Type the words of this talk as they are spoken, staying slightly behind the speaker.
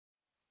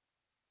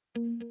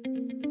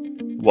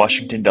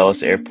Washington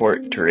Dulles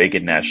Airport to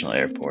Reagan National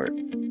Airport.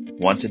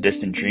 Once a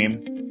distant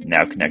dream,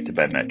 now connected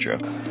by Metro.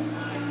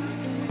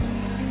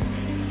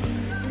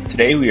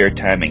 Today we are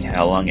timing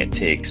how long it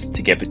takes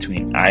to get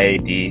between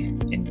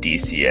IAD and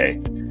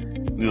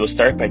DCA. We will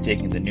start by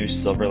taking the new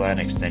Silver Line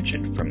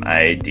extension from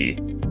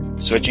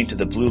IAD, switching to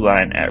the Blue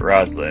Line at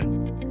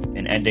Rosslyn,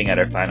 and ending at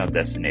our final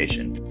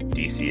destination,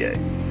 DCA.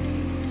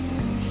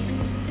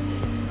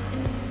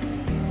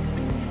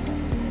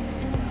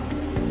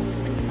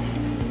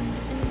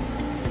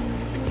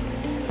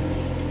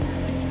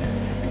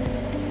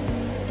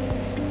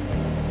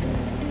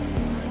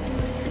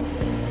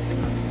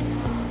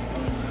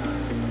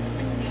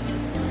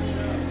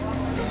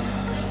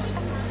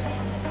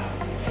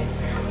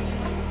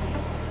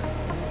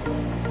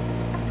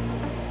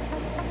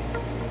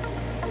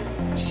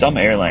 Some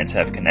airlines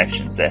have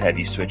connections that have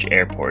you switch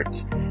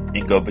airports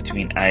and go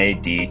between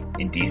IAD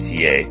and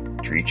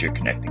DCA to reach your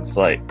connecting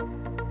flight.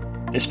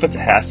 This puts a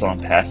hassle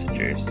on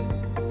passengers.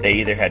 They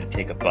either had to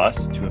take a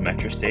bus to a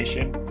metro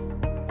station,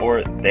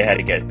 or they had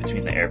to get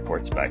between the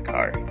airports by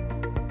car.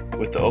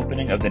 With the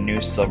opening of the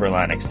new Silver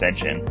Line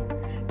extension,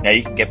 now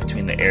you can get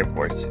between the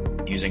airports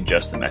using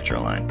just the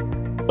metro line.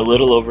 A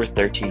little over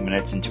 13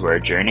 minutes into our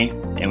journey,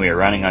 and we are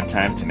running on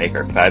time to make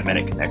our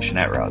 5-minute connection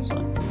at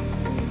Rosslyn.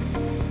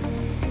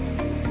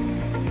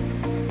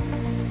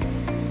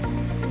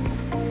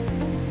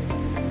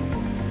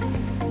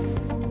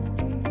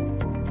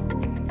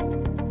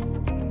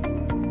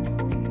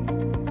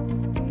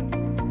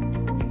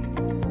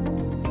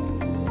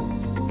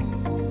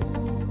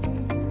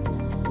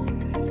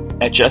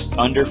 At just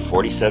under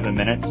 47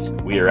 minutes,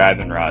 we arrive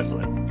in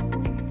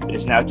Rosslyn. It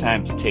is now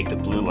time to take the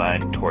Blue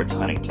Line towards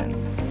Huntington.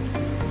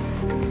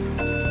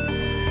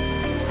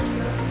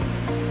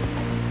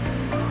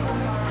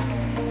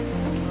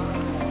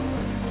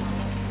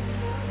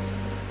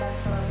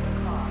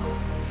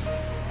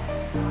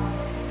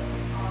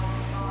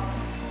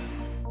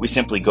 We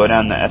simply go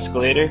down the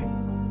escalator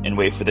and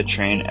wait for the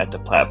train at the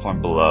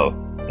platform below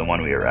the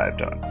one we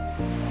arrived on.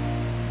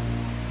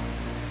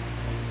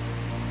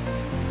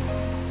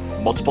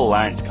 Multiple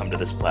lines come to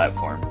this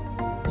platform,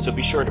 so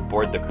be sure to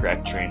board the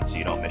correct train so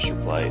you don't miss your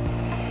flight.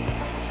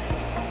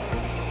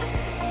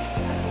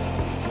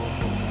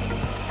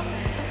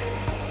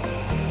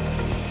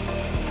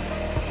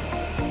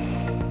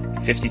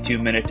 "52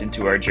 minutes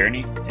into our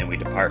journey, and we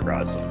depart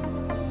Rosslyn.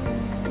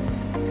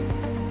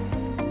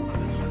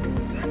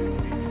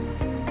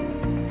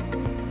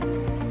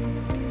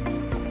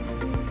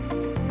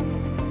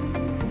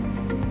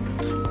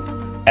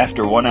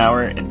 After 1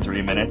 hour and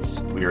 3 minutes,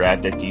 we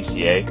arrived at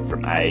DCA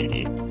from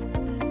IAD.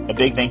 A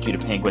big thank you to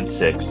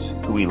Penguin6,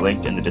 who we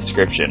linked in the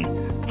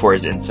description for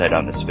his insight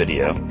on this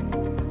video.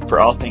 For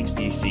all things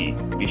DC,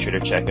 be sure to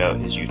check out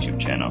his YouTube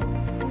channel.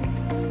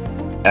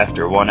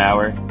 After 1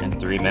 hour and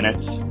 3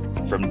 minutes,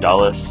 from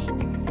Dulles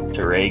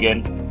to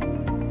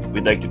Reagan,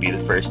 we'd like to be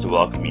the first to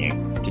welcome you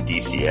to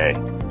DCA.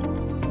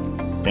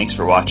 Thanks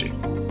for watching.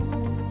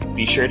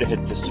 Be sure to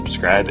hit the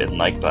subscribe and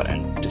like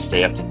button to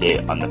stay up to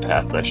date on the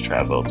path less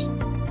traveled.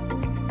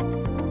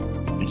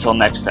 Until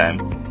next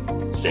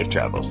time, safe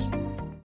travels.